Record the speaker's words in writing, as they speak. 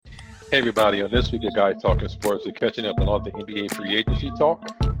Hey everybody, on this week of Guys Talking Sports, we're catching up on all the NBA free agency talk,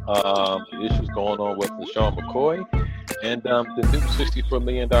 the issues going on with LaShawn McCoy, and the new $64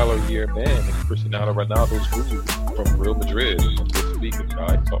 million a year man, Cristiano Ronaldo's move from Real Madrid on this week of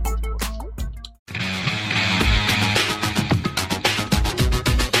Guys Talking Sports.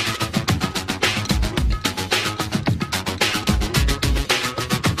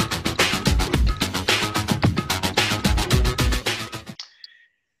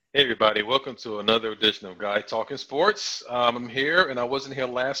 Hey everybody, welcome to another edition of Guy Talking Sports. I'm here and I wasn't here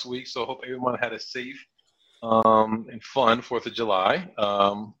last week, so I hope everyone had a safe and fun 4th of July.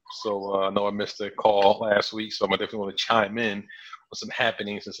 I know I missed a call last week, so I definitely want to chime in on some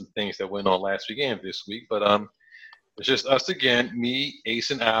happenings and some things that went on last week and this week. But it's just us again, me,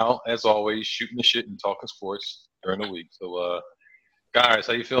 Ace, and Al, as always, shooting the shit and talking sports during the week. So, guys,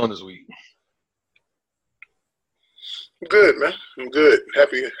 how you feeling this week? I'm good, man. I'm good.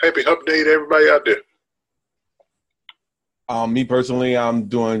 Happy hump day to everybody out there. Me personally, I'm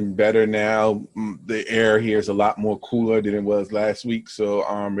doing better now. The air here is a lot more cooler than it was last week, so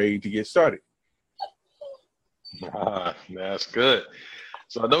I'm ready to get started. That's good.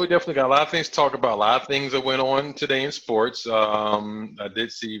 So I know we definitely got a lot of things to talk about, a lot of things that went on today in sports. I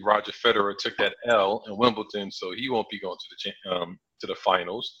did see Roger Federer took that L in Wimbledon, so he won't be going to the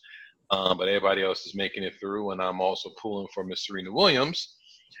finals. But everybody else is making it through, and I'm also pulling for Miss Serena Williams,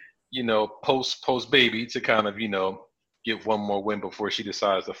 post baby to kind of, get one more win before she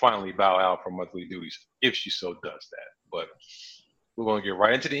decides to finally bow out from monthly duties, if she so does that. But we're going to get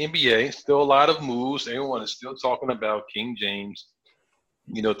right into the NBA. Still a lot of moves. Everyone is still talking about King James,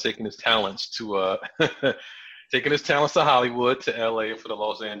 taking his talents to Hollywood, to LA for the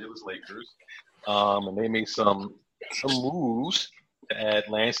Los Angeles Lakers. And they made some moves to add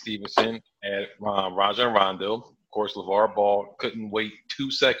Lance Stevenson, add Rajon Rondo. Of course, LeVar Ball couldn't wait 2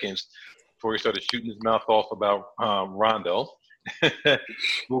 seconds before he started shooting his mouth off about Rondo.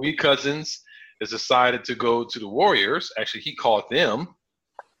 Boogie Cousins has decided to go to the Warriors. Actually, he called them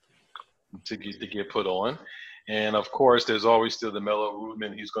to get put on. And, of course, there's always still the Melo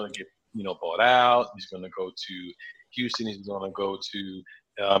movement. He's going to get, bought out. He's going to go to Houston. He's going to go to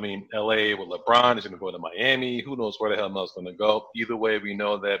LA with LeBron. Is going to go to Miami. Who knows where the hell Melo's going to go. Either way, we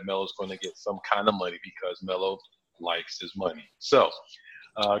know that Melo's going to get some kind of money because Melo likes his money. So,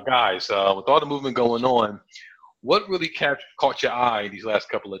 guys, with all the movement going on, what really caught your eye these last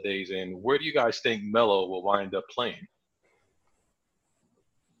couple of days, and where do you guys think Melo will wind up playing?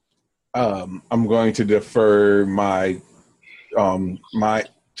 I'm going to defer my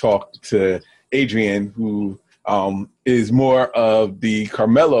talk to Adrian, who is more of the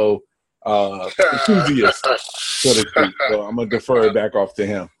Carmelo enthusiast, so to speak. So I'm going to defer it back off to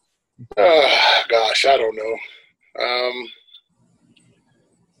him. Gosh, I don't know.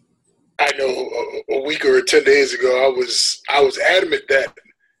 I know a week or 10 days ago, I was adamant that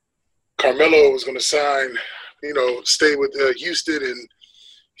Carmelo was going to sign, stay with Houston, and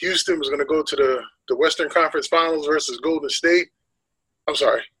Houston was going to go to the Western Conference Finals versus Golden State. I'm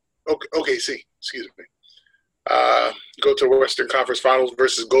sorry, OKC, excuse me. Go to Western Conference Finals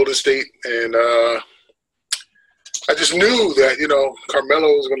versus Golden State, and I just knew that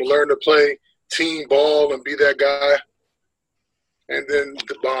Carmelo was going to learn to play team ball and be that guy. And then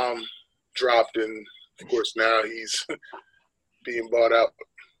the bomb dropped, and of course now he's being bought out.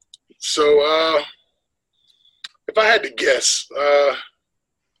 So if I had to guess,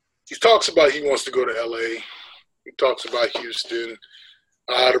 he talks about he wants to go to LA. He talks about Houston.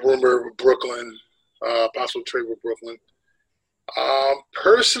 The rumor of Brooklyn. Possible trade with Brooklyn.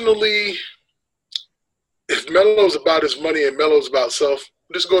 Personally, if Melo's about his money and Melo's about self,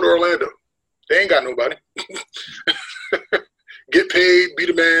 just go to Orlando. They ain't got nobody. Get paid, be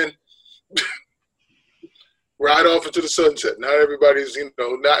the man, ride off into the sunset. Not everybody's,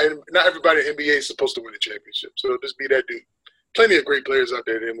 not everybody in the NBA is supposed to win a championship. So just be that dude. Plenty of great players out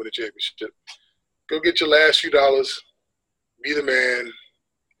there that didn't win a championship. Go get your last few dollars, be the man,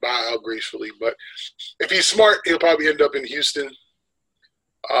 buy out gracefully. But if he's smart, he'll probably end up in Houston,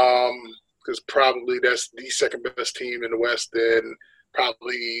 because probably that's the second best team in the West, and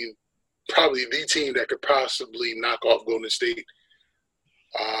probably the team that could possibly knock off Golden State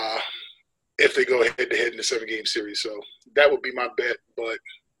if they go head-to-head in the 7-game series. So that would be my bet. But if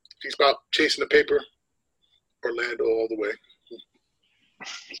he's about chasing the paper, Orlando all the way.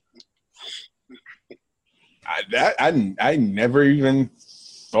 I never even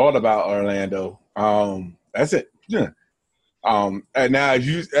thought about Orlando. That's it. Yeah. And now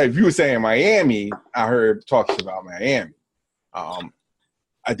if you were saying Miami, I heard talks about Miami.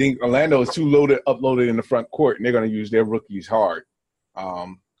 I think Orlando is too uploaded in the front court, and they're going to use their rookies hard.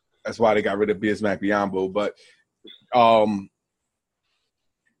 That's why they got rid of Bismack Biyombo. But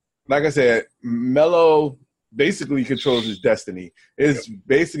like I said, Melo basically controls his destiny. It's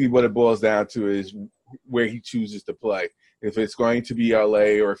basically what it boils down to is where he chooses to play. If it's going to be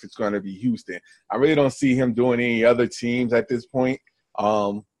LA or if it's going to be Houston. I really don't see him doing any other teams at this point.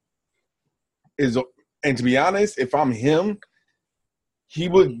 And to be honest, if I'm him, he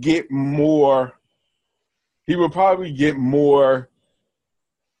would get more. He would probably get more.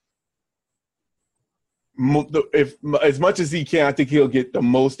 If as much as he can, I think he'll get the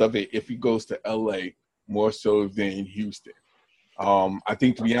most of it if he goes to LA more so than Houston. I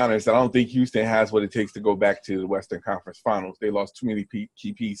think, to be honest, I don't think Houston has what it takes to go back to the Western Conference Finals. They lost too many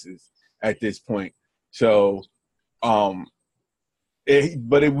key pieces at this point. So, but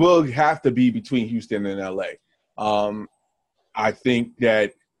it will have to be between Houston and LA. I think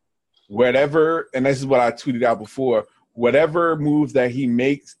that whatever, and this is what I tweeted out before, whatever move that he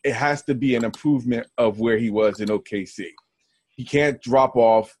makes, it has to be an improvement of where he was in OKC. He can't drop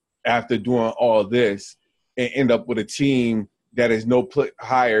off after doing all this and end up with a team that is no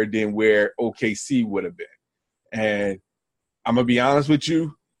higher than where OKC would have been. And I'm going to be honest with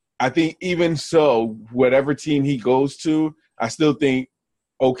you, I think even so, whatever team he goes to, I still think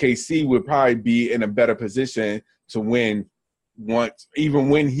OKC would probably be in a better position to win even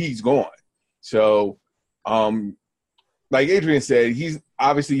when he's gone. So, like Adrian said, he's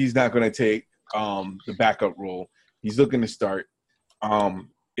not going to take the backup role. He's looking to start.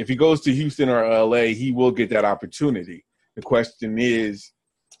 If he goes to Houston or LA, he will get that opportunity. The question is,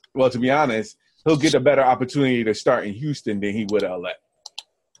 well, to be honest, he'll get a better opportunity to start in Houston than he would LA,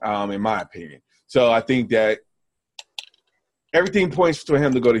 in my opinion. So I think that everything points to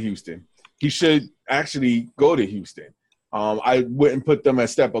him to go to Houston. He should actually go to Houston. I wouldn't put them a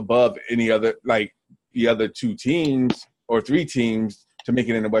step above any other, like the other two teams or three teams to make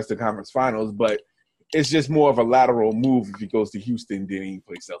it in the Western Conference Finals, but it's just more of a lateral move if he goes to Houston than any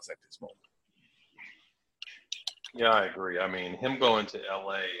place else at this moment. Yeah, I agree. I mean, him going to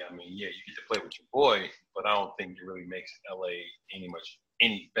LA, I mean, yeah, you get to play with your boy, but I don't think it really makes LA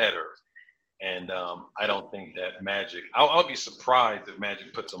any better. And I don't think that Magic – I'll be surprised if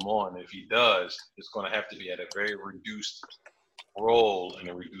Magic puts him on. If he does, it's going to have to be at a very reduced role and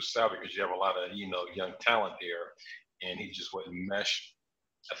a reduced salary because you have a lot of, young talent there, and he just wouldn't mesh.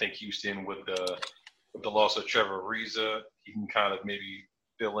 I think Houston with the loss of Trevor Ariza, he can kind of maybe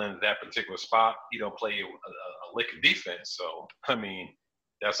fill in that particular spot. He don't play a lick of defense. So, I mean,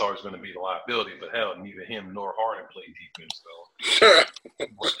 that's always going to be the liability. But, hell, neither him nor Harden play defense. So,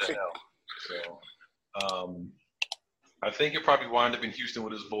 what the hell? So, I think he'll probably wind up in Houston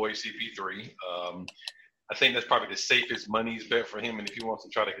with his boy CP3. I think that's probably the safest money's bet for him. And if he wants to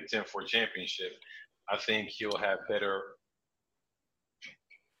try to contend for a championship, I think he'll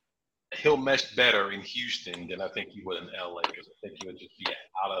mesh better in Houston than I think he would in LA because I think he'll just be an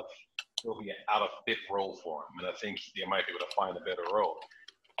out of fit role for him. And I think they might be able to find a better role.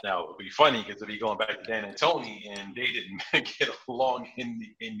 Now, it would be funny because if he's going back to Dan and Tony and they didn't get along in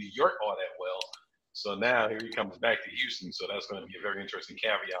New York all that well. So now here he comes back to Houston. So that's going to be a very interesting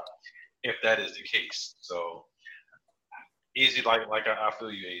caveat if that is the case. So easy, like I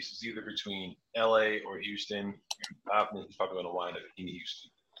feel you, Ace. It's either between LA or Houston. I think he's probably going to wind up in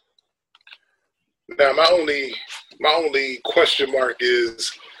Houston. Now, my only question mark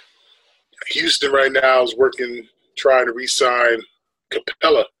is Houston right now is trying to re-sign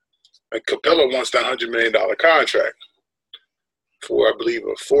Capella. Like Capella wants that $100 million contract for, I believe,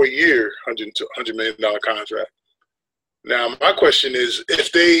 a 4-year, $100 million contract. Now, my question is,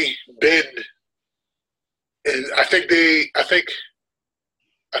 if they bid, and I think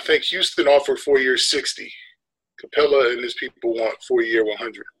Houston offered 4 years 60. Capella and his people want 4-year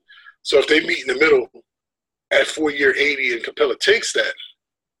 100. So if they meet in the middle at 4-year 80 and Capella takes that,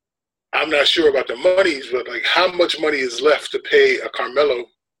 I'm not sure about the monies, but like how much money is left to pay a Carmelo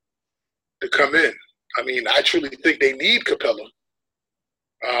to come in? I mean, I truly think they need Capella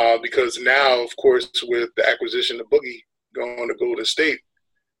because now, of course, with the acquisition of Boogie going to Golden State,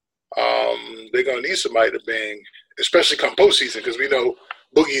 they're going to need somebody to bang, especially come postseason because we know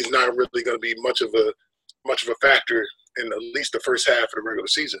Boogie is not really going to be much of a factor in at least the first half of the regular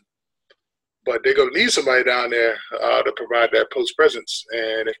season. But they're going to need somebody down there to provide that post presence.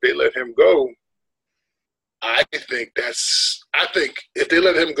 And if they let him go, I think if they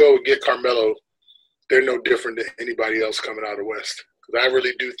let him go and get Carmelo, they're no different than anybody else coming out of the West. Because I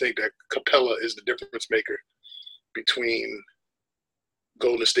really do think that Capella is the difference maker between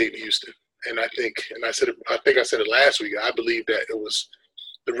Golden State and Houston. And I think I said it last week. I believe that it was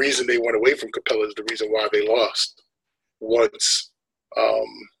the reason they went away from Capella is the reason why they lost. Once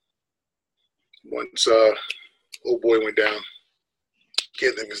once old boy went down.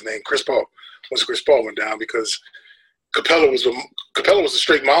 Can't think of his name. Chris Paul. Once Chris Paul went down, because Capella was a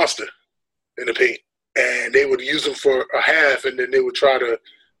straight monster in the paint, and they would use him for a half, and then they would try to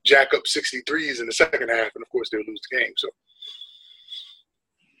jack up 63s in the second half, and of course they would lose the game. So.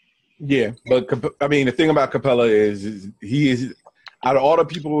 Yeah, but I mean, the thing about Capella is he is, out of all the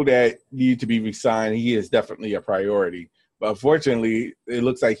people that need to be re-signed, he is definitely a priority. But unfortunately, it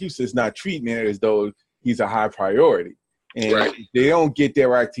looks like Houston's not treating it as though he's a high priority. And right. if they don't get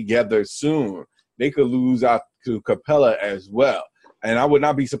their act together soon, they could lose out to Capella as well. And I would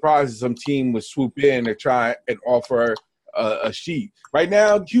not be surprised if some team would swoop in and try and offer a sheet. Right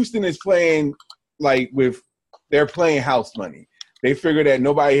now, Houston is playing they're playing house money. They figure that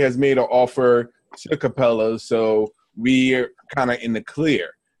nobody has made an offer to Capella, so we're kind of in the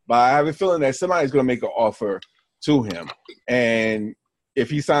clear. But I have a feeling that somebody's going to make an offer to him. And if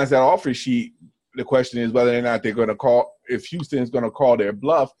he signs that offer sheet, the question is whether or not they're going to call – if Houston's going to call their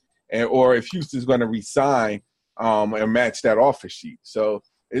bluff, or if Houston's going to re-sign and match that offer sheet. So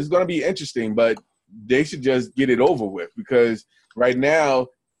it's going to be interesting, but they should just get it over with, because right now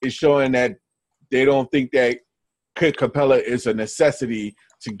it's showing that they don't think that Capella is a necessity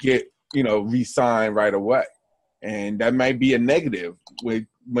to get, re-signed right away. And that might be a negative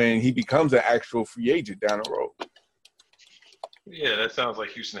when he becomes an actual free agent down the road. Yeah, that sounds like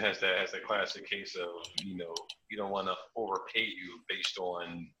Houston has that classic case of, you don't want to overpay you based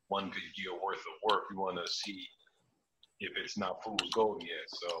on one good year worth of work. You want to see if it's not fool's gold yet.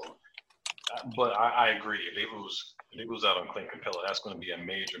 So, but I agree. If they lose out on Clint Capella, that's going to be a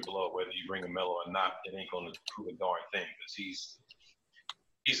major blow. Whether you bring Melo or not, it ain't going to prove a darn thing, because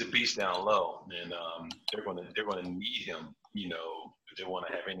he's a beast down low, and they're going to need him. If they want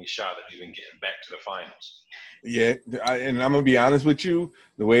to have any shot at even getting back to the finals. Yeah, and I'm gonna be honest with you.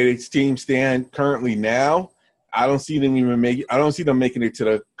 The way this team stand currently now, I don't see them making it to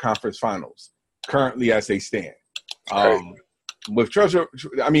the conference finals currently as they stand. With Trevor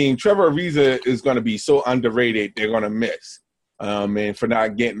Ariza is going to be so underrated, they're going to miss, and for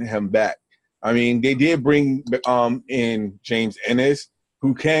not getting him back. I mean, they did bring in James Ennis,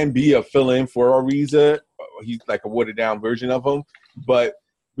 who can be a fill-in for Ariza. He's like a watered-down version of him, but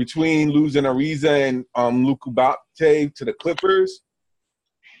between losing Ariza and Luke Kubate to the Clippers,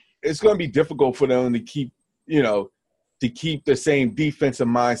 it's going to be difficult for them to keep the same defensive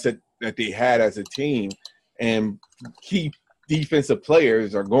mindset that they had as a team, and keep defensive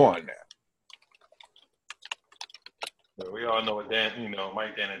players are gone now. But we all know what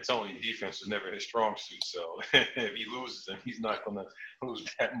Mike D'Antoni defense was never his strong suit. So if he loses, then he's not going to lose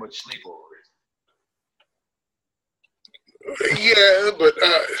that much sleep over it. Yeah, but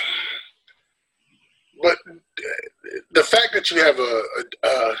the fact that you have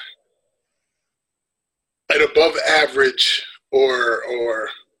an above average or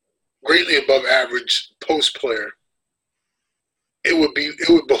greatly above average post player, it would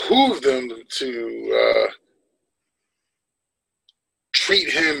behoove them to treat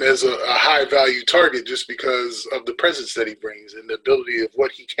him as a high value target, just because of the presence that he brings and the ability of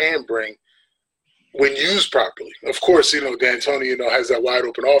what he can bring when used properly. Of course, D'Antoni, has that wide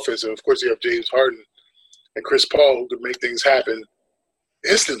open offense, and of course you have James Harden and Chris Paul who could make things happen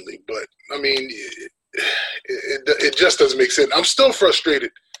instantly. But I mean, it just doesn't make sense. I'm still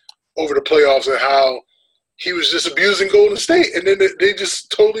frustrated over the playoffs and how he was just abusing Golden State, and then they just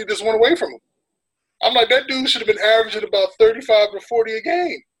totally just went away from him. I'm like, that dude should have been averaging about 35 to 40 a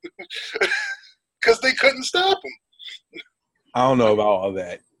game, because they couldn't stop him. I don't know about all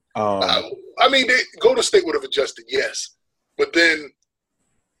that. Golden State would have adjusted, yes. But then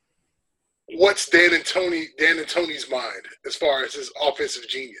what's D'Antoni's mind as far as his offensive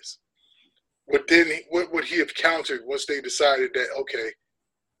genius? What would he have countered once they decided that, okay,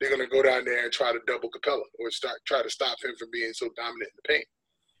 they're going to go down there and try to double Capella or try to stop him from being so dominant in the paint?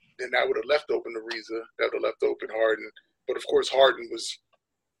 Then that would have left open Ariza. That would have left open Harden. But, of course, Harden was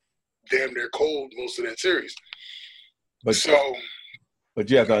damn near cold most of that series. But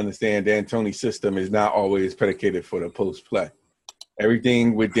you have to understand, D'Antoni's system is not always predicated for the post play.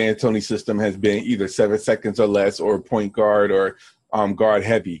 Everything with D'Antoni's system has been either 7 seconds or less, or point guard, or guard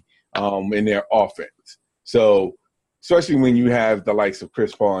heavy in their offense. So, especially when you have the likes of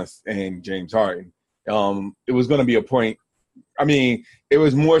Chris Paul and James Harden, it was going to be a point. I mean, it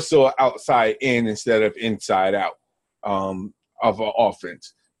was more so outside in instead of inside out of an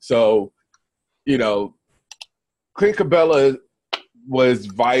offense. So, Clint Capella was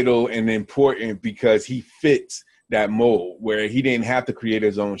vital and important because he fits that mold where he didn't have to create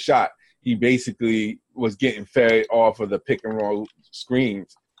his own shot. He basically was getting fed off of the pick and roll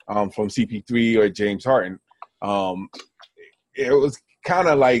screens from CP3 or James Harden. It was kind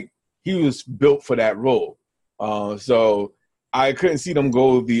of like he was built for that role. So I couldn't see them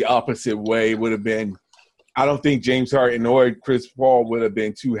go the opposite way. It would have been, I don't think James Harden or Chris Paul would have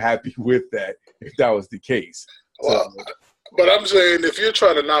been too happy with that if that was the case. Well, but I'm saying if you're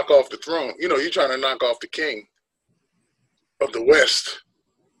trying to knock off the throne, you're trying to knock off the king of the West,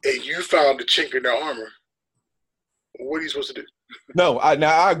 and you found the chink in their armor, what are you supposed to do? No,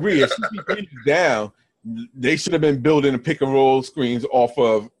 I agree. If CP3 is down, they should have been building the pick and roll screens off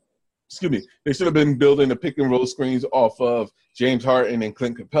of. Excuse me. They should have been building the pick and roll screens off of James Harden and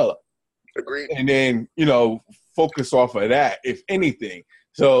Clint Capella. Agreed. And then focus off of that, if anything.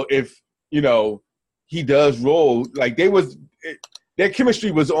 So if he does roll, like their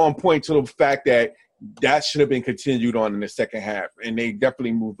chemistry was on point to the fact that should have been continued on in the second half, and they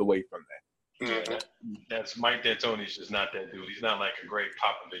definitely moved away from that. Yeah, that's Mike D'Antoni's just not that dude. He's not like a Greg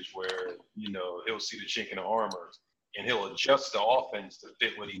Popovich where, he'll see the chink in the armor and he'll adjust the offense to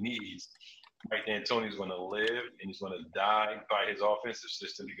fit what he needs. Mike D'Antoni's going to live and he's going to die by his offensive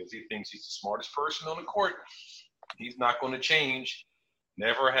system because he thinks he's the smartest person on the court. He's not going to change.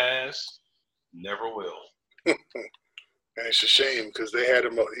 Never has. Never will. And it's a shame because they had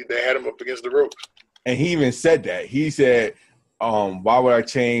him up against the ropes. And he even said that. He said, why would I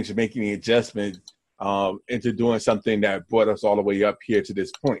change and make any adjustments into doing something that brought us all the way up here to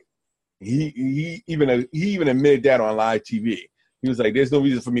this point? He even admitted that on live TV. He was like, there's no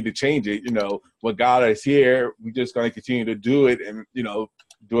reason for me to change it. What got us here, we're just going to continue to do it and,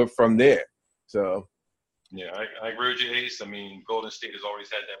 do it from there. So. Yeah, I agree with you, Ace. I mean, Golden State has always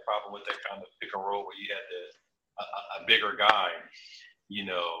had that problem with that kind of pick and roll where you had a bigger guy,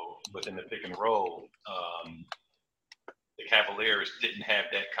 within the pick and roll. The Cavaliers didn't have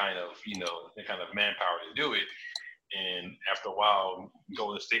that kind of manpower to do it. And after a while,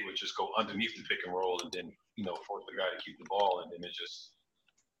 Golden State would just go underneath the pick and roll and then, force the guy to keep the ball. And then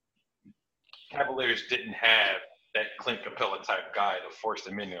Cavaliers didn't have that Clint Capella type guy to force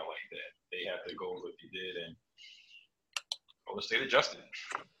them in there like that. They had to go with what they did, and Golden State adjusted.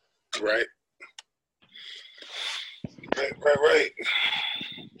 Right.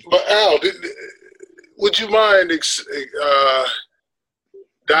 But Al, would you mind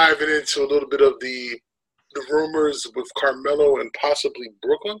diving into a little bit of the rumors with Carmelo and possibly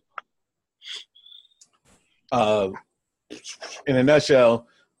Brooklyn? In a nutshell,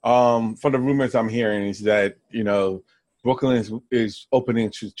 from the rumors I'm hearing is that Brooklyn is opening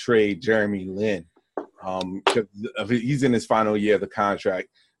to trade Jeremy Lin because he's in his final year of the contract.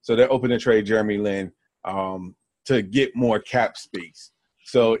 So they're open to trade Jeremy Lin to get more cap space.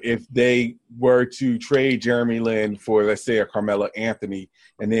 So if they were to trade Jeremy Lin for, let's say, a Carmelo Anthony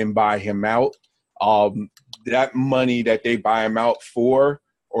and then buy him out, that money that they buy him out for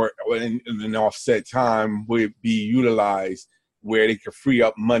or in an offset time would be utilized where they could free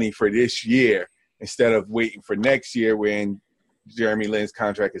up money for this year instead of waiting for next year when Jeremy Lin's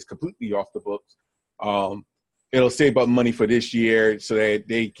contract is completely off the books. It'll save up money for this year so that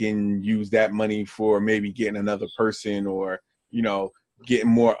they can use that money for maybe getting another person or, getting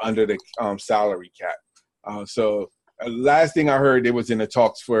more under the salary cap. So last thing I heard, it was in the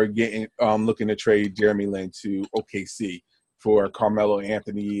talks for looking to trade Jeremy Lin to OKC for Carmelo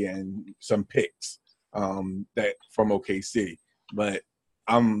Anthony and some picks that from OKC. But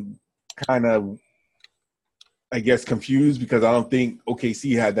I'm kind of, I guess, confused because I don't think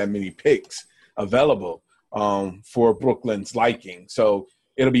OKC had that many picks available for Brooklyn's liking. So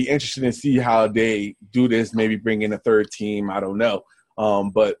it'll be interesting to see how they do this, maybe bring in a third team. I don't know.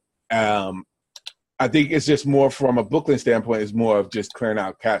 But I think it's just more from a Brooklyn standpoint, it's more of just clearing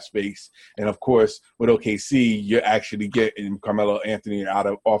out cap space. And, of course, with OKC, you're actually getting Carmelo Anthony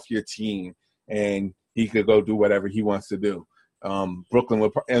off your team, and he could go do whatever he wants to do. Brooklyn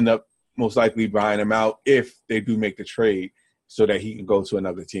will end up most likely buying him out if they do make the trade so that he can go to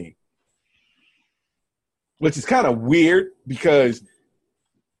another team. Which is kind of weird because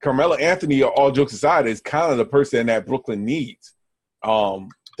Carmelo Anthony, all jokes aside, is kind of the person that Brooklyn needs to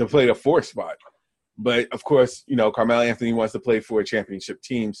play the 4 spot. But, of course, Carmelo Anthony wants to play for a championship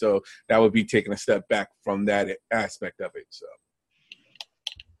team, so that would be taking a step back from that aspect of it. So,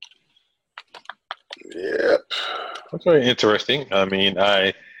 yeah. That's very interesting. I mean,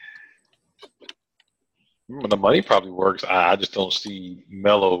 the money probably works. I just don't see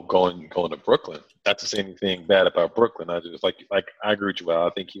Melo going to Brooklyn. Not to say anything bad about Brooklyn. I just like I agree with you.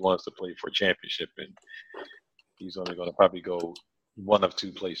 I think he wants to play for a championship, and he's only going to probably go one of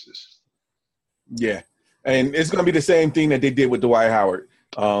 2 places. Yeah, and it's going to be the same thing that they did with Dwight Howard.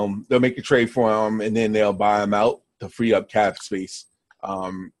 They'll make a trade for him, and then they'll buy him out to free up cap space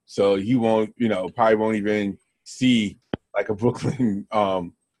So he won't, probably won't even see like a Brooklyn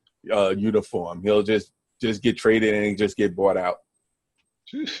uniform. He'll just get traded and just get bought out.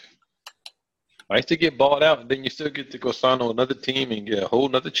 Nice to get bought out, and then you still get to go sign on another team and get a whole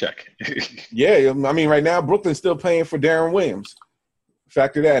nother check. Yeah, I mean, right now Brooklyn's still paying for Darren Williams.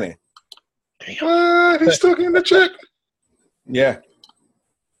 Factor that in. What? He's still getting the check? Yeah,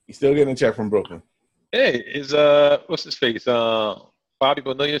 he's still getting a check from Brooklyn. Hey, is what's his face? Bobby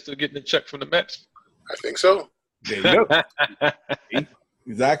Bonilla still getting a check from the Mets? I think so. There you go.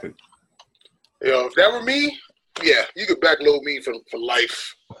 Exactly. If that were me, yeah, you could backload me for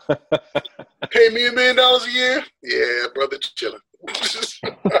life. Pay me $1 million a year? Yeah, brother, chilling.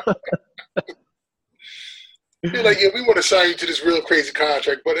 You're like, yeah, we want to sign you to this real crazy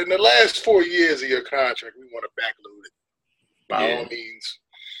contract, but in the last 4 years of your contract, we want to backload it. By all means.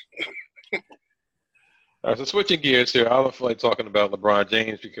 All right, so switching gears here, I don't feel like talking about LeBron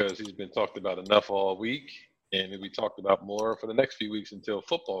James because he's been talked about enough all week, and we talked about more for the next few weeks until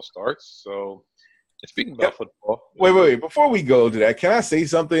football starts. So, speaking about football. Wait. Before we go to that, can I say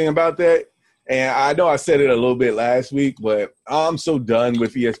something about that? And I know I said it a little bit last week, but I'm so done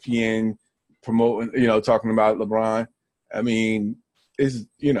with ESPN promoting, talking about LeBron. I mean, it's,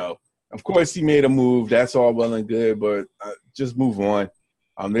 of course he made a move. That's all well and good, but just move on.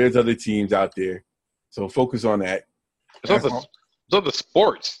 There's other teams out there. So focus on that. There's other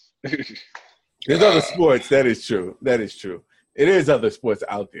sports. There's other sports. That is true. It is other sports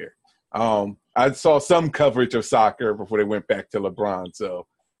out there. I saw some coverage of soccer before they went back to LeBron. So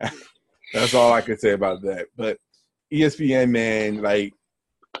that's all I could say about that. But ESPN, man, like,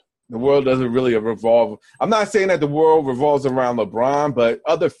 the world doesn't really revolve. I'm not saying that the world revolves around LeBron, but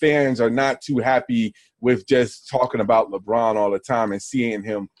other fans are not too happy with just talking about LeBron all the time and seeing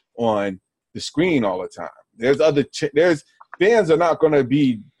him on the screen all the time. There's fans are not going to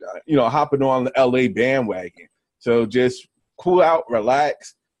be, hopping on the LA bandwagon. So just cool out,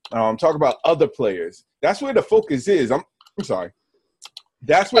 relax, talk about other players. That's where the focus is. I'm sorry.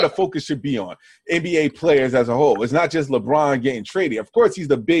 That's where the focus should be on NBA players as a whole. It's not just LeBron getting traded. Of course, he's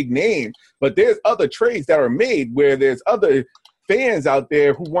the big name, but there's other trades that are made where there's other fans out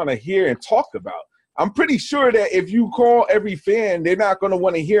there who want to hear and talk about. I'm pretty sure that if you call every fan, they're not going to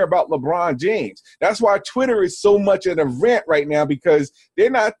want to hear about LeBron James. That's why Twitter is so much an event right now, because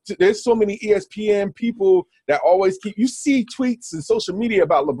there's so many ESPN people that always you see tweets and social media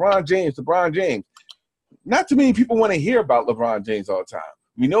about LeBron James. Not too many people want to hear about LeBron James all the time.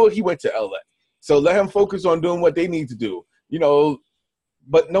 We know he went to LA. So let him focus on doing what they need to do.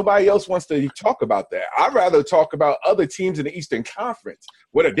 But nobody else wants to talk about that. I'd rather talk about other teams in the Eastern Conference.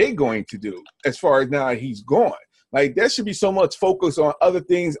 What are they going to do as far as now he's gone? Like, there should be so much focus on other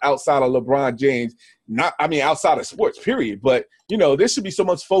things outside of LeBron James. Outside of sports, period. But, there should be so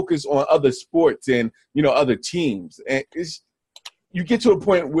much focus on other sports and, other teams. And you get to a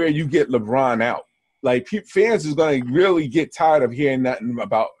point where you get LeBron out. Like, fans is going to really get tired of hearing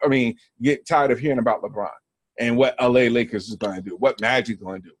about LeBron and what LA Lakers is going to do, what Magic's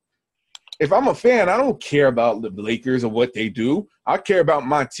going to do. If I'm a fan, I don't care about the Lakers or what they do. I care about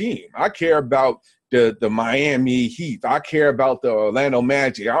my team. I care about the Miami Heat. I care about the Orlando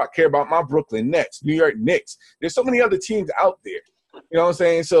Magic. I care about my Brooklyn Nets, New York Knicks. There's so many other teams out there. You know what I'm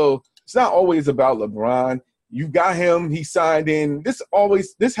saying? So it's not always about LeBron. You got him. He signed in.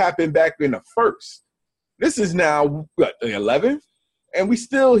 This happened back in the first. This is now, the 11th? And we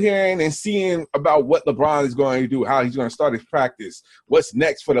still hearing and seeing about what LeBron is going to do, how he's going to start his practice, what's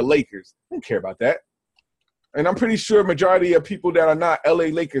next for the Lakers. I don't care about that. And I'm pretty sure majority of people that are not LA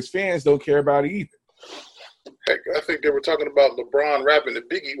Lakers fans don't care about it either. Heck, I think they were talking about LeBron rapping to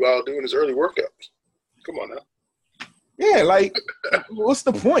Biggie while doing his early workouts. Come on now. Yeah, like, what's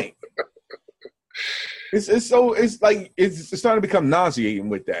the point? It's starting to become nauseating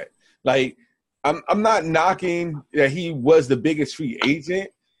with that. Like, I'm not knocking that he was the biggest free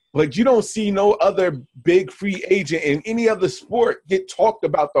agent, but you don't see no other big free agent in any other sport get talked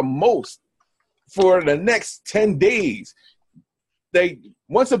about the most for the next 10 days.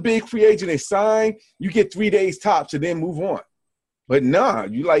 Once a big free agent is signed, you get 3 days tops and then move on. But nah,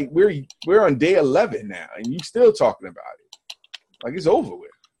 we're on day 11 now, and you still talking about it. Like, it's over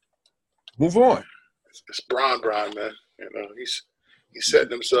with. Move on. It's Bron, man. He's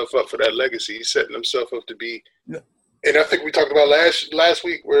setting himself up for that legacy. He's setting himself up to be – and I think we talked about last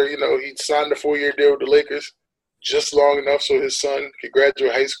week where, he signed a 4-year deal with the Lakers just long enough so his son could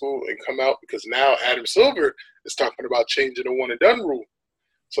graduate high school and come out, because now Adam Silver is talking about changing the one-and-done rule.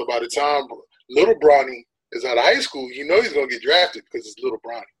 So by the time little Bronny is out of high school, he's going to get drafted because it's little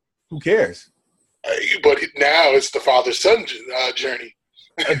Bronny. Who cares? But now it's the father-son journey.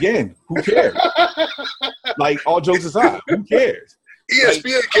 Again, who cares? Like, all jokes aside, who cares?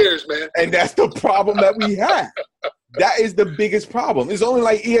 ESPN cares, man. And that's the problem that we have. That is the biggest problem. It's only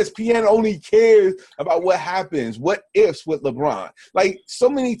like ESPN only cares about what happens, what ifs with LeBron. Like, so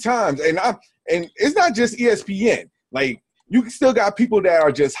many times, and it's not just ESPN. Like, you still got people that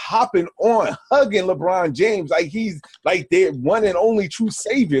are just hopping on, hugging LeBron James like he's like their one and only true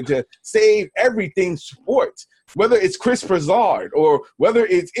savior to save everything sports. Whether it's Chris Broussard or whether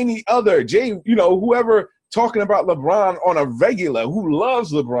it's any other whoever talking about LeBron on a regular who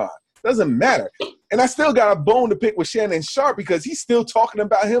loves LeBron. Doesn't matter. And I still got a bone to pick with Shannon Sharp because he's still talking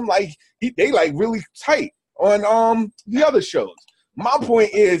about him like they like really tight on the other shows. My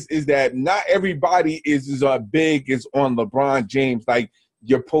point is that not everybody is as big as on LeBron James like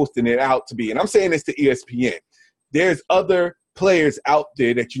you're posting it out to be. And I'm saying this to ESPN. There's other players out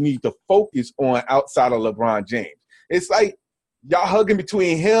there that you need to focus on outside of LeBron James. It's like y'all hugging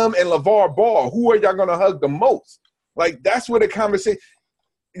between him and LeVar Ball. Who are y'all going to hug the most? Like, that's where the conversation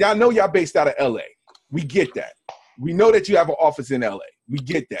 – y'all know y'all based out of L.A. We get that. We know that you have an office in L.A. We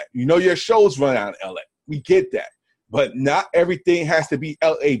get that. You know your shows run out of L.A. We get that. But not everything has to be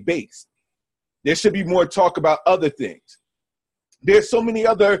L.A. based. There should be more talk about other things. There's so many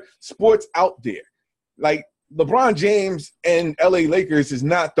other sports out there. Like, LeBron James and L.A. Lakers is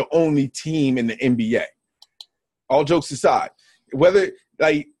not the only team in the NBA. All jokes aside. Whether,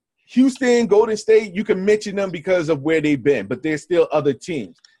 like, Houston, Golden State, you can mention them because of where they've been, but there's still other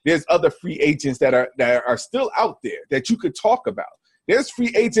teams. There's other free agents that are still out there that you could talk about. There's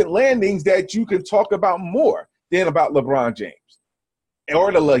free agent landings that you can talk about more than about LeBron James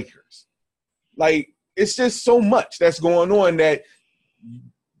or the Lakers. Like, it's just so much that's going on that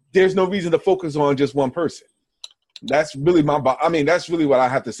there's no reason to focus on just one person. That's really that's really what I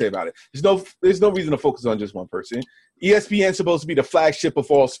have to say about it. There's no reason to focus on just one person. ESPN is supposed to be the flagship of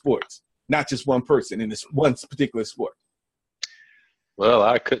all sports, not just one person in this one particular sport. Well,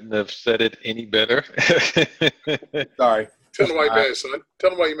 I couldn't have said it any better. Sorry. Tell them why you're mad, son. Tell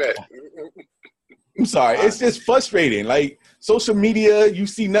them why you're mad. I'm sorry. It's just frustrating. Like, social media, you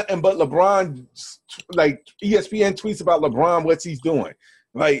see nothing but LeBron. Like, ESPN tweets about LeBron, what he's doing.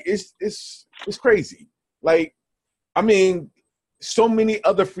 Like, it's crazy. Like, I mean, so many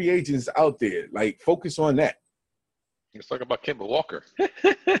other free agents out there. Like, focus on that. Let's talk about Kemba Walker.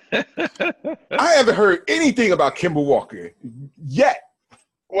 I haven't heard anything about Kemba Walker yet.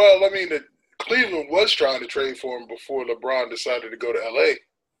 Well, I mean, Cleveland was trying to trade for him before LeBron decided to go to L.A.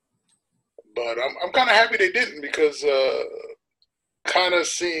 But I'm kind of happy they didn't because kind of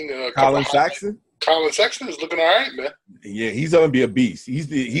seeing Colin Sexton? Colin Sexton is looking all right, man. Yeah, he's going to be a beast.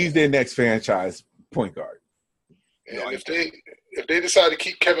 He's their next franchise point guard. And if they decide to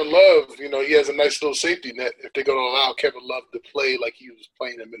keep Kevin Love, he has a nice little safety net if they're going to allow Kevin Love to play like he was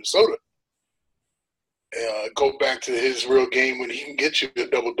playing in Minnesota. Go back to his real game when he can get you a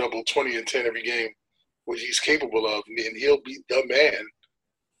double-double, 20 and 10 every game, which he's capable of, and he'll be the man.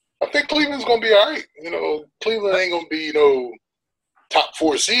 I think Cleveland's going to be all right. Cleveland ain't going to be, top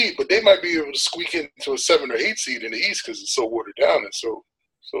 4 seed, but they might be able to squeak into a 7 or 8 seed in the East because it's so watered down and so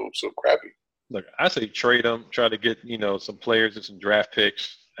crappy. Look, I say trade them, try to get, some players and some draft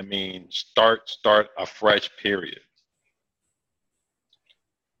picks. I mean, start a fresh period.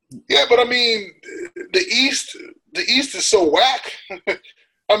 Yeah, but I mean, the East is so whack.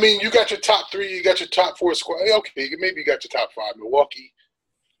 I mean, you got your top 3, you got your top 4 squad. Okay, maybe you got your top 5. Milwaukee,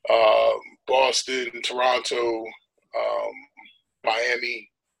 Boston, Toronto,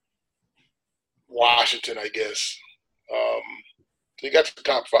 Miami, Washington, I guess. So you got your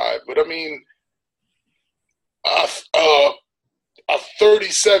top 5. But I mean, a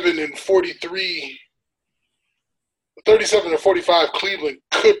 37 and 45 Cleveland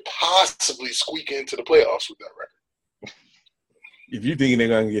could possibly squeak into the playoffs with that record. If you're thinking they're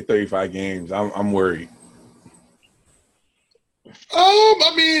going to get 35 games, I'm worried.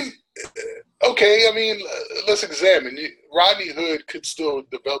 I mean, okay. I mean, let's examine. Rodney Hood could still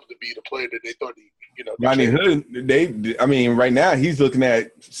develop to be the player that they thought he. Rodney Hood. Right now he's looking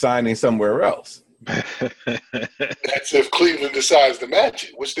at signing somewhere else. That's if Cleveland decides to match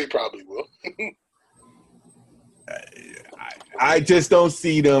it, which they probably will. I just don't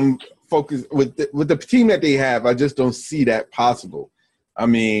see them focus with the team that they have. I just don't see that possible. I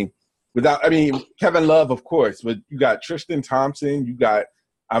mean, Kevin Love, of course, but you got Tristan Thompson.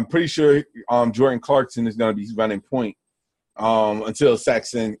 I'm pretty sure Jordan Clarkson is going to be running point until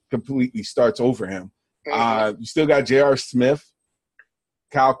Sexton completely starts over him. You still got J.R. Smith,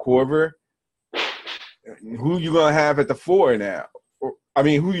 Kyle Korver. Who you going to have at the 4 now? Who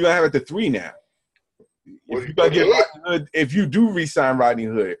you going to have at the 3 now? If you gonna get Rodney Hood, if you do re-sign Rodney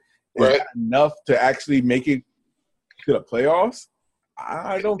Hood, is that enough to actually make it to the playoffs?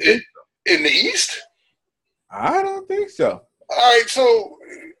 I don't think so. In the East? I don't think so. All right, so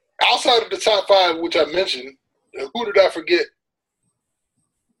outside of the top 5, which I mentioned, who did I forget?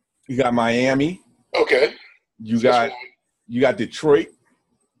 You got Miami. Okay. You got Detroit.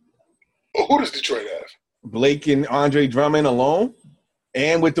 Oh, who does Detroit have? Blake and Andre Drummond alone,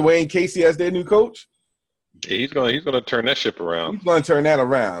 and with Dwayne Casey as their new coach. Yeah, he's gonna turn that ship around. He's gonna turn that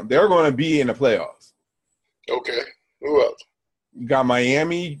around. They're gonna be in the playoffs. Okay. Who else? You got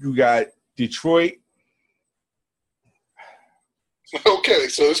Miami. You got Detroit. Okay,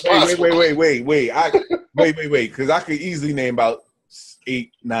 so it's possible. Wait, because I could easily name about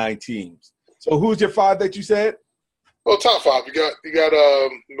 8, 9 teams. So who's your 5 that you said? Well, top 5. You got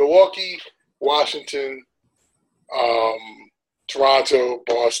Milwaukee, Washington, Toronto,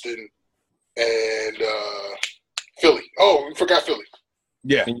 Boston, and Philly. Oh, we forgot Philly.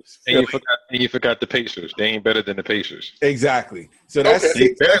 Yeah, and you forgot the Pacers. They ain't better than the Pacers. Exactly. So that's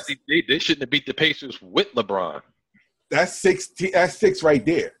they shouldn't have beat the Pacers with LeBron. That's 6 right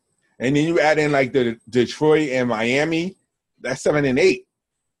there. And then you add in like the Detroit and Miami, that's 7 and 8.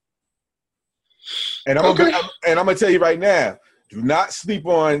 And I'm gonna tell you right now, do not sleep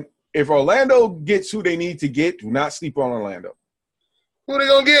on if Orlando gets who they need to get, do not sleep on Orlando. Who they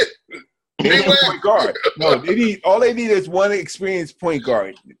gonna get? They need a point guard. No, all they need is one experienced point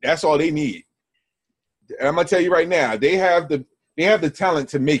guard. That's all they need. And I'm gonna tell you right now, they have the talent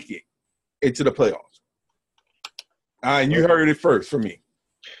to make it into the playoffs. And you heard it first from me.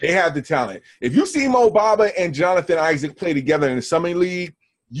 They have the talent. If you see Mo Bamba and Jonathan Isaac play together in the Summer League,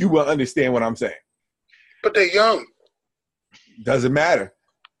 you will understand what I'm saying. But they're young. Doesn't matter.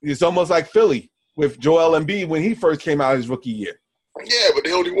 It's almost like Philly with Joel Embiid when he first came out his rookie year. Yeah, but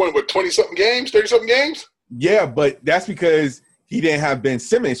they only won, 20-something games, 30-something games? Yeah, but that's because he didn't have Ben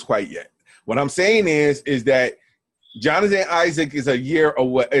Simmons quite yet. What I'm saying is that Jonathan Isaac is a year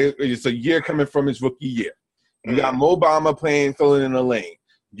away. It's a year coming from his rookie year. You got Mo Bamba filling in the lane.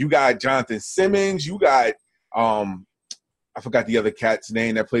 You got Jonathan Simmons. You got I forgot the other cat's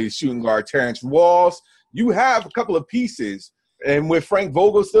name that plays shooting guard, Terrence Walls. You have a couple of pieces, and with Frank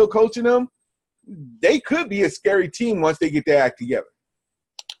Vogel still coaching them, they could be a scary team once they get their act together.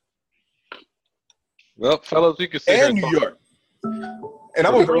 Well, fellas, we could say and New York, and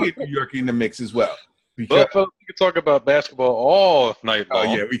I'm gonna bring New York in the mix as well. Because, well, fellas, we could talk about basketball all night long.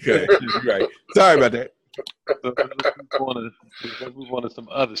 Oh yeah, we could. You're right. Sorry about that. So let's move on to some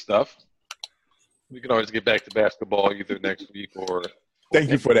other stuff. We can always get back to basketball either next week or. Thank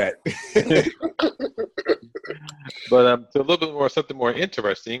you for that. But to a little bit more, something more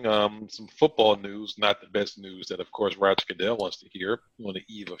interesting, some football news, not the best news that, of course, Roger Goodell wants to hear on the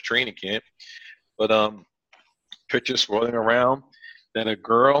eve of training camp. But pictures swirling around that a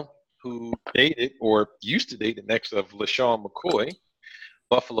girl who dated or used to date the next of LaShawn McCoy,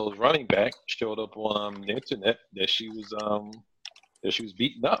 Buffalo's running back, showed up on the internet that she was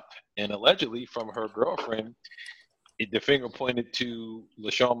beaten up, and allegedly from her girlfriend, the finger pointed to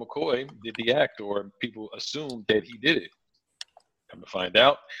LaShawn McCoy did the act, or people assumed that he did it. Come to find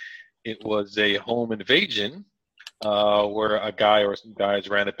out, it was a home invasion where a guy or some guys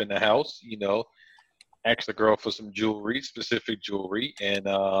ran up in the house, asked the girl for some jewelry, specific jewelry, and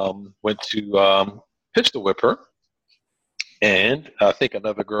went to pistol whip her. And I think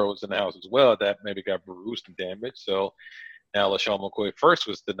another girl was in the house as well that maybe got bruised and damaged. So now LaShawn McCoy first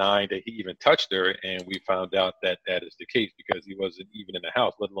was denying that he even touched her, and we found out that that is the case because he wasn't even in the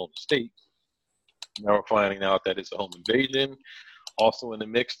house, let alone the state. Now we're finding out that it's a home invasion. Also in the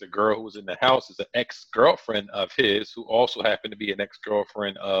mix, the girl who was in the house is an ex-girlfriend of his, who also happened to be an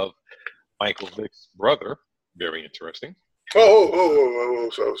ex-girlfriend of Michael Vick's brother. Very interesting. Stop.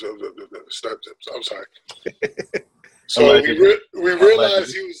 I'm sorry. So we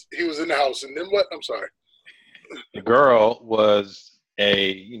realized he was in the house, and then what? I'm sorry. The girl was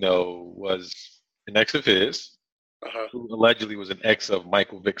was an ex of his, who allegedly was an ex of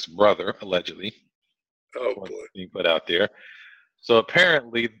Michael Vick's brother, allegedly. Oh, boy. Being put out there. So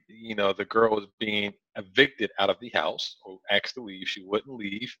apparently, the girl was being evicted out of the house, or asked to leave. She wouldn't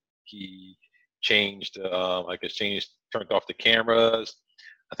leave. He changed, turned off the cameras.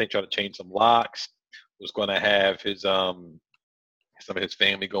 I think tried to change some locks. Was going to have his some of his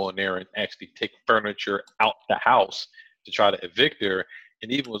family go in there and actually take furniture out the house to try to evict her,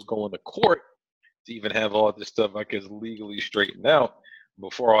 and even was going to court to even have all this stuff, legally straightened out.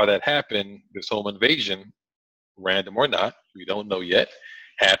 Before all that happened, this home invasion, random or not, we don't know yet,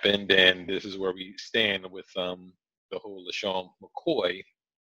 happened, and this is where we stand with the whole LaShawn McCoy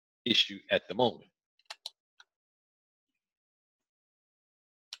issue at the moment.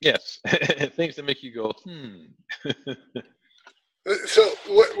 Yes, things that make you go, So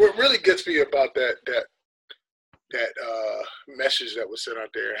what really gets me about that message that was sent out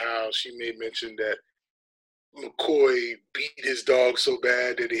there, how she made mention that McCoy beat his dog so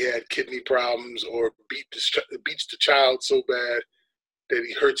bad that he had kidney problems, or beats the child so bad that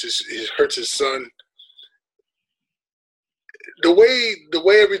he hurts his son. The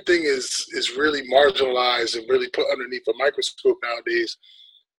way everything is really marginalized and really put underneath a microscope nowadays,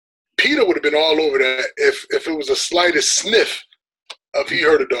 Peter would have been all over that if it was the slightest sniff of he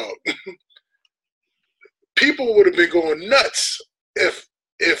hurt a dog. People would have been going nuts if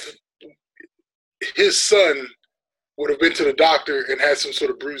his son would have been to the doctor and had some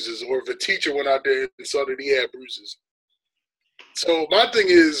sort of bruises, or if a teacher went out there and saw that he had bruises. So my thing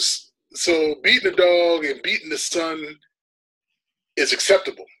is, so beating the dog and beating the son is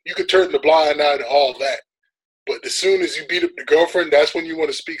acceptable. You could turn the blind eye to all that. But as soon as you beat up the girlfriend, that's when you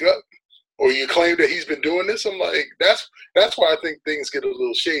want to speak up, or you claim that he's been doing this. I'm like, that's why I think things get a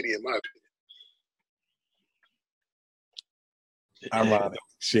little shady, in my I'm on it.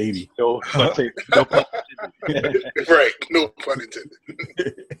 Shady. no pun opinion. Right. No pun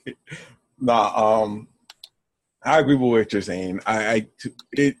intended. Nah, I agree with what you're saying.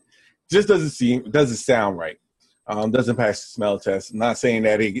 It just doesn't sound right. Doesn't pass the smell test. I'm not saying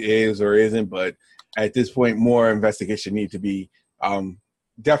that it is or isn't, but at this point, more investigation need to be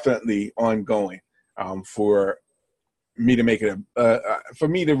definitely ongoing for me to make it for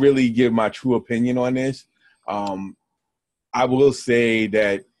me to really give my true opinion on this. I will say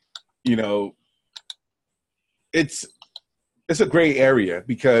that, it's a gray area,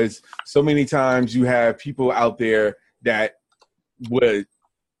 because so many times you have people out there that would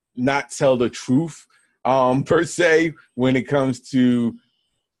not tell the truth per se when it comes to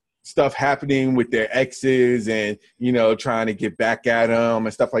stuff happening with their exes and, trying to get back at them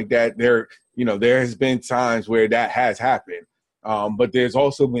and stuff like that. There has been times where that has happened. But there's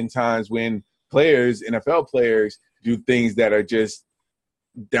also been times when NFL players, do things that are just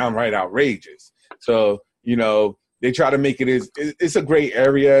downright outrageous. So, they try to make it's a gray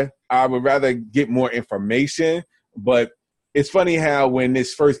area. I would rather get more information, but it's funny how when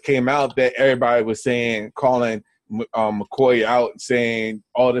this first came out that everybody was calling McCoy out, saying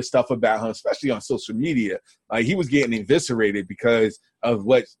all this stuff about him, especially on social media. Like, he was getting eviscerated because of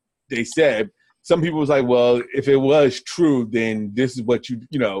what they said. Some people was like, well, if it was true, then this is what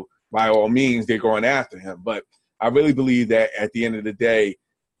by all means, they're going after him. But I really believe that at the end of the day,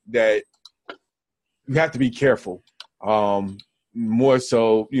 that you have to be careful. More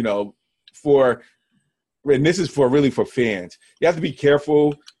so, and this is for fans. You have to be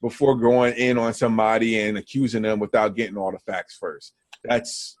careful before going in on somebody and accusing them without getting all the facts first.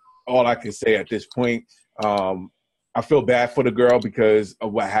 That's all I can say at this point. I feel bad for the girl because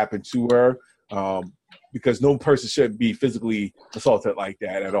of what happened to her. Because no person should be physically assaulted like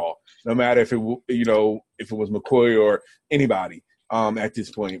that at all, no matter if it was McCoy or anybody at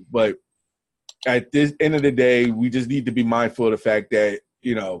this point. But at this end of the day, we just need to be mindful of the fact that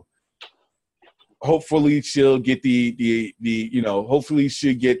hopefully she'll get hopefully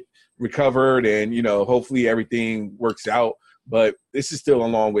she'll get recovered, and hopefully everything works out. But this is still a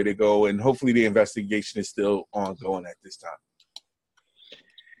long way to go, and hopefully the investigation is still ongoing at this time.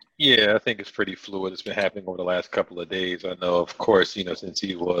 Yeah, I think it's pretty fluid. It's been happening over the last couple of days. I know, of course, since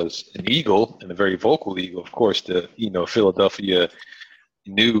he was an Eagle and a very vocal Eagle, of course, the Philadelphia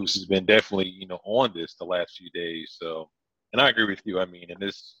news has been definitely on this the last few days. So, and I agree with you. I mean, in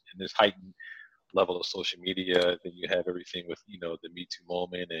this heightened level of social media, then you have everything with the Me Too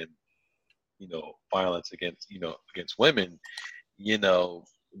moment and violence against women.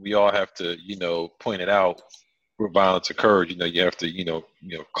 We all have to point it out where violence occurs. You have to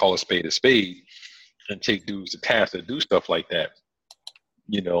call a spade and take dudes to task that do stuff like that.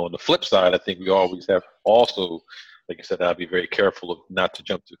 On the flip side, I think we always have also, like I said, I'll be very careful of not to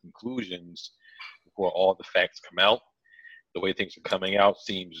jump to conclusions before all the facts come out. The way things are coming out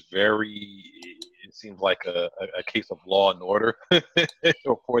seems like a case of Law and Order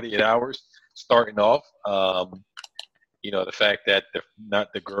for 48 hours starting off. The fact that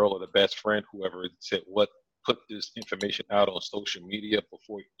not the girl or the best friend, whoever said what, put this information out on social media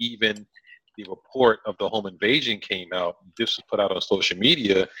before even the report of the home invasion came out. This was put out on social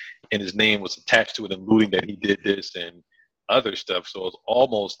media, and his name was attached to it, alluding that he did this and other stuff. So it's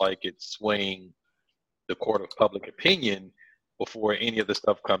almost like it's swaying the court of public opinion before any of the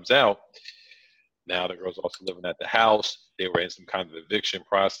stuff comes out. Now the girl's also living at the house. They were in some kind of eviction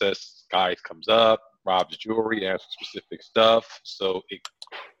process. Guy comes up, robs jewelry, asks for specific stuff. So it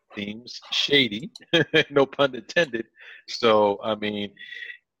seems shady, no pun intended. So, I mean,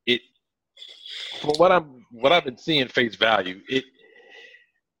 from what I've been seeing face value,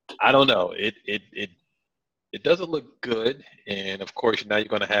 I don't know. It doesn't look good, and of course now you're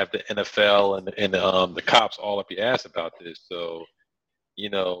going to have the NFL and the cops all up your ass about this. So you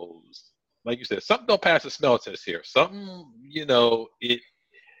know, like you said, something don't pass the smell test here. Something,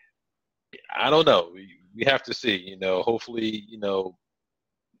 I don't know. We have to see. Hopefully,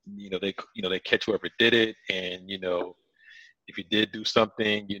 they catch whoever did it, and if he did do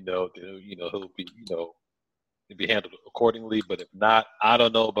something, he'll be handled accordingly. But if not, I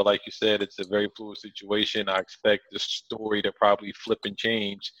don't know. But like you said, it's a very fluid situation. I expect this story to probably flip and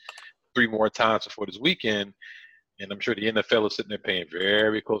change 3 more times before this weekend. And I'm sure the NFL is sitting there paying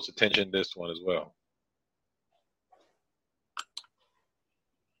very close attention to this one as well.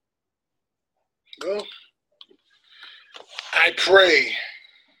 Well, I pray,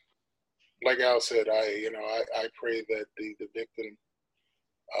 like Al said, I pray that the victim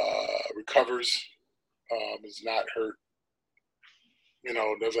recovers, is not hurt,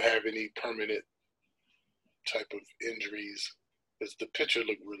 doesn't have any permanent type of injuries. Because the picture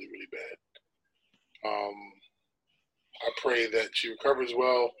looked really, really bad. I pray that she recovers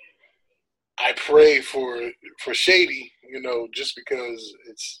well. I pray for Shady, just because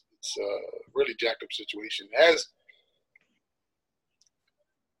it's a really jacked up situation.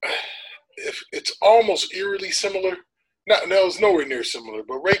 If it's almost eerily similar. No, it's nowhere near similar.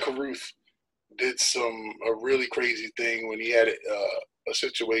 But Ray Caruth did a really crazy thing when he had a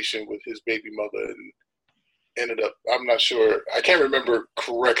situation with his baby mother and ended up, I'm not sure, I can't remember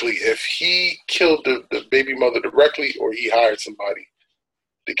correctly if he killed the baby mother directly or he hired somebody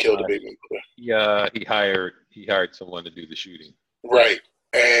to kill the baby mother. Yeah, he hired someone to do the shooting. Right.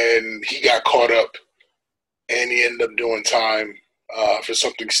 And he got caught up and he ended up doing time for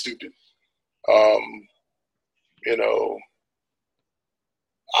something stupid.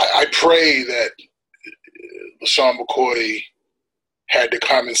 I pray that LaShawn McCoy had the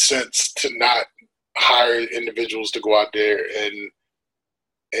common sense to not hire individuals to go out there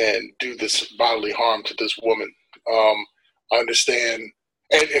and do this bodily harm to this woman. I understand,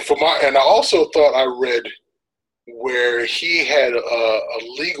 and I also thought I read where he had a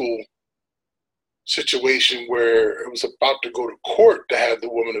legal situation where it was about to go to court to have the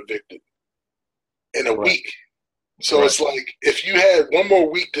woman evicted in a week. So it's like, if you had one more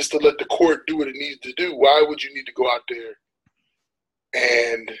week just to let the court do what it needs to do, why would you need to go out there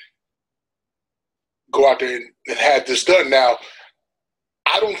and have this done? Now,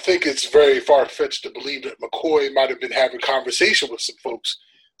 I don't think it's very far-fetched to believe that McCoy might have been having conversation with some folks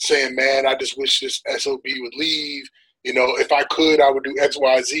saying, man, I just wish this SOB would leave. If I could, I would do X,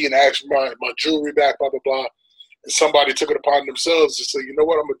 Y, Z and ask for my jewelry back, blah, blah, blah. And somebody took it upon themselves to say, you know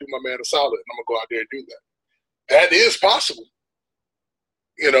what, I'm going to do my man a solid, and I'm going to go out there and do that. That is possible,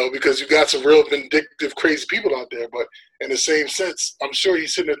 because you got some real vindictive, crazy people out there. But in the same sense, I'm sure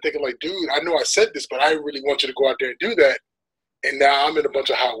he's sitting there thinking like, dude, I know I said this, but I didn't really want you to go out there and do that. And now I'm in a bunch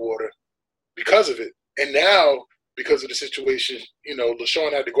of hot water because of it. And now, because of the situation,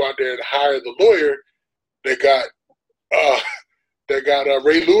 LaShawn had to go out there and hire the lawyer that got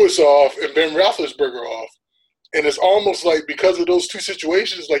Ray Lewis off and Ben Roethlisberger off. And it's almost like because of those two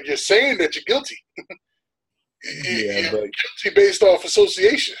situations, like you're saying that you're guilty. You're guilty based off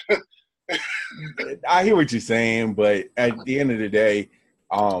association. I hear what you're saying, but at the end of the day,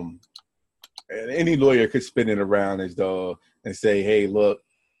 any lawyer could spin it around as though and say, hey, look,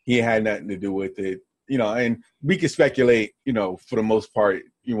 he had nothing to do with it. And we can speculate, for the most part,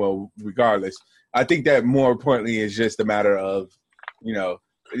 regardless. I think that more importantly is just a matter of,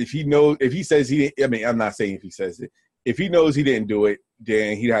 if he says he, I'm not saying if he says it, if he knows he didn't do it,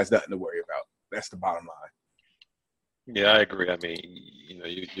 then he has nothing to worry about. That's the bottom line. Yeah, I agree.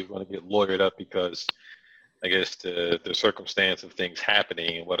 You're going to get lawyered up because I guess the circumstance of things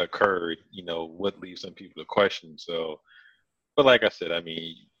happening and what occurred, would leave some people to question. So, but like I said,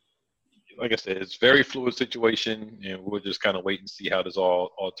 it's a very fluid situation, and we'll just kind of wait and see how this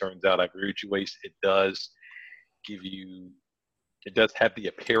all turns out. I agree with you, Wace. It does have the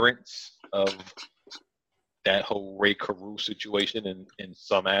appearance of that whole Ray Carew situation in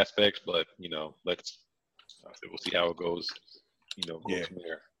some aspects, but we'll see how it goes. From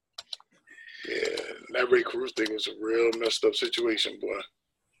there. Yeah, that Ray Carew thing was a real messed up situation, boy.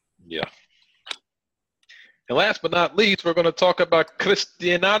 Yeah. And last but not least, we're going to talk about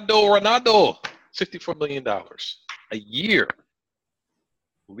Cristiano Ronaldo, $64 million a year,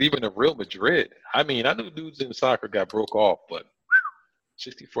 leaving the Real Madrid. I knew dudes in soccer got broke off, but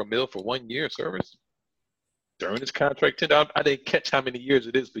 $64 million for 1 year service during his contract. I didn't catch how many years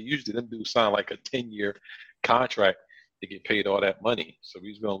it is, but usually them dudes sign like a 10-year contract. to get paid all that money. So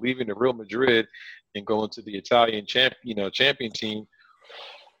he's going to leave in the Real Madrid and go into the Italian champion team.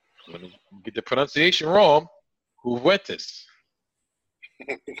 Let me get the pronunciation wrong. Juventus.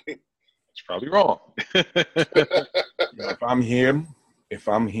 It's probably wrong. If I'm him,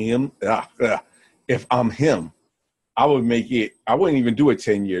 I would make it. I wouldn't even do a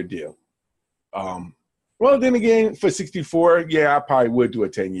 10-year deal. Well, then again, for 64, yeah, I probably would do a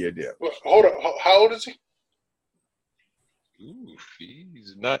 10-year deal. Well, hold on. How old is he? Ooh,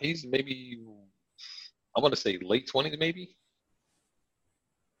 he's not. He's maybe. I want to say late 20s, maybe,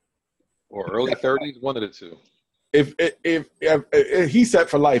 or early 30s. One of the two. If he's set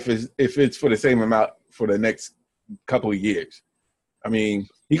for life, if it's for the same amount for the next couple of years, I mean,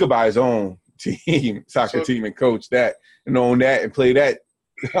 he could buy his own team, soccer team, and coach that, and own that, and play that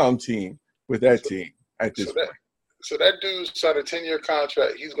team with that team at this point. So that dude signed a 10-year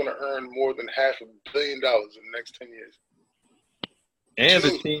contract. He's going to earn more than $500 million in the next 10 years. And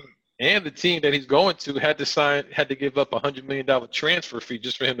the team that he's going to had to give up $100 million transfer fee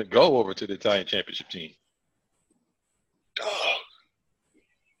just for him to go over to the Italian championship team. Oh,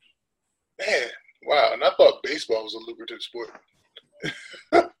 man. Wow. And I thought baseball was a lucrative sport.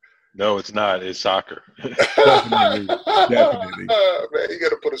 No, it's not. It's soccer. Definitely. Man, you got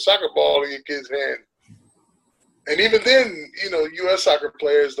to put a soccer ball in your kid's hand. And even then, U.S. soccer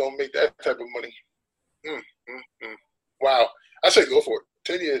players don't make that type of money. Wow. I say go for it.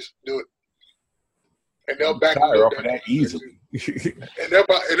 10 years. Do it. And they'll backload that easily. and they'll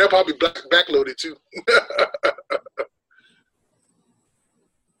probably backload it too.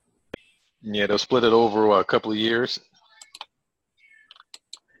 Yeah, they'll split it over a couple of years.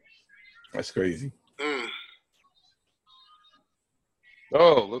 That's crazy.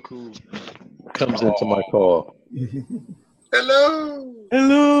 Oh, look who comes into my call. Hello.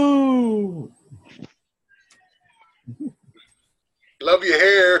 Love your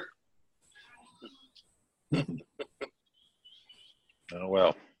hair. Oh,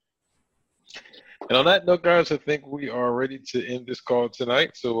 well. And on that note, guys, I think we are ready to end this call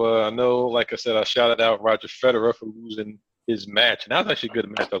tonight. So I know, like I said, I shouted out Roger Federer for losing his match. And that was actually a good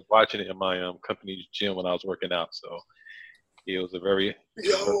match. I was watching it in my company's gym when I was working out. So it was a very –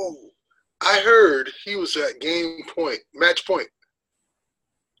 Yo, I heard he was at match point.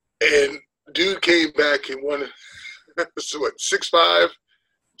 And dude came back and won, so what, 6'5",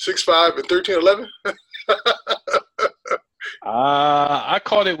 and 13-11? I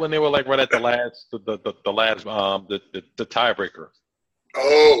caught it when they were like right at the tiebreaker.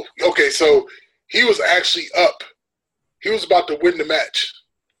 Oh, okay. So he was actually up. He was about to win the match.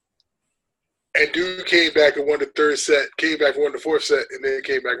 And dude came back and won the third set, came back and won the fourth set, and then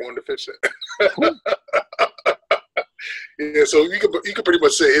came back and won the fifth set. Yeah, so you could pretty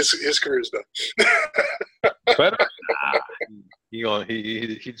much say his career is done. Better? He's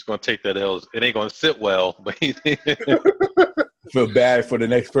gonna take that L. It ain't gonna sit well, but he feel bad for the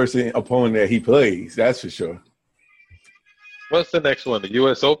next opponent that he plays. That's for sure. What's the next one? The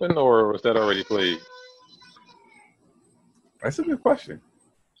U.S. Open, or was that already played? That's a good question.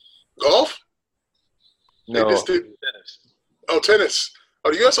 Golf? No, tennis. Oh, tennis.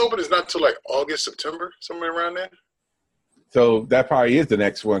 Oh, the U.S. Open is not until like August, September, somewhere around there. So that probably is the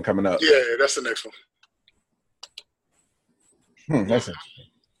next one coming up. Yeah, that's the next one. That's interesting.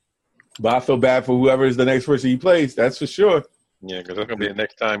 But I feel bad for whoever is the next person he plays. That's for sure. Yeah, because that's going to be the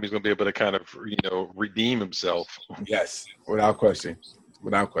next time he's going to be able to kind of, redeem himself. Yes, without question.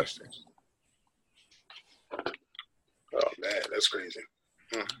 Oh, man, that's crazy.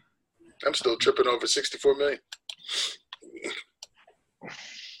 I'm still tripping over 64 million.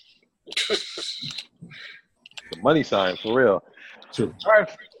 The money sign, for real. True. All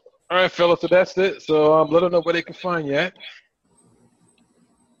right, fellas, so that's it. So let them know where they can find you at.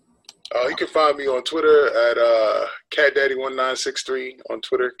 You can find me on Twitter at CatDaddy1963 on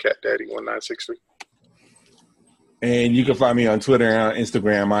Twitter, CatDaddy1963. And you can find me on Twitter and on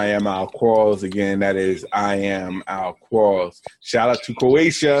Instagram. I am Al Quarles. Again, that is I am Al Quarles. Shout out to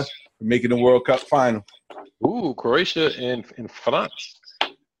Croatia for making the World Cup final. Ooh, Croatia in France.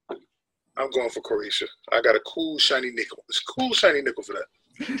 I'm going for Croatia. I got a cool shiny nickel. It's a cool shiny nickel for that.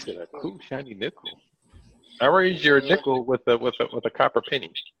 You said a cool shiny nickel. I raised your nickel with a copper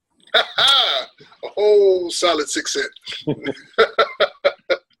penny. A whole solid 6 cents.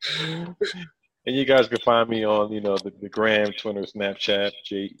 And you guys can find me on, the Gram, Twitter, Snapchat,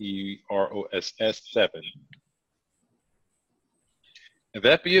 JEROSS7. And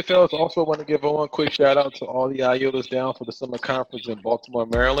that be it, fellas. Also want to give one quick shout out to all the IOTAs down for the summer conference in Baltimore,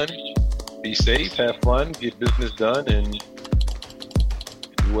 Maryland. Be safe, have fun, get business done, and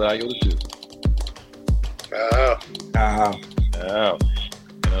do what IOTAs do. Wow.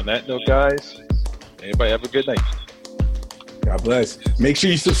 And on that note, guys, everybody have a good night. God bless. Make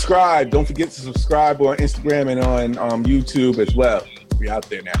sure you subscribe. Don't forget to subscribe on Instagram and on YouTube as well. We out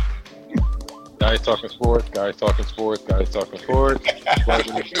there now. Guys talking sports.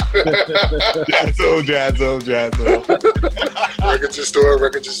 Jazzo.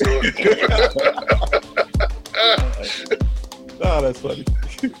 Record your store. Oh, that's funny.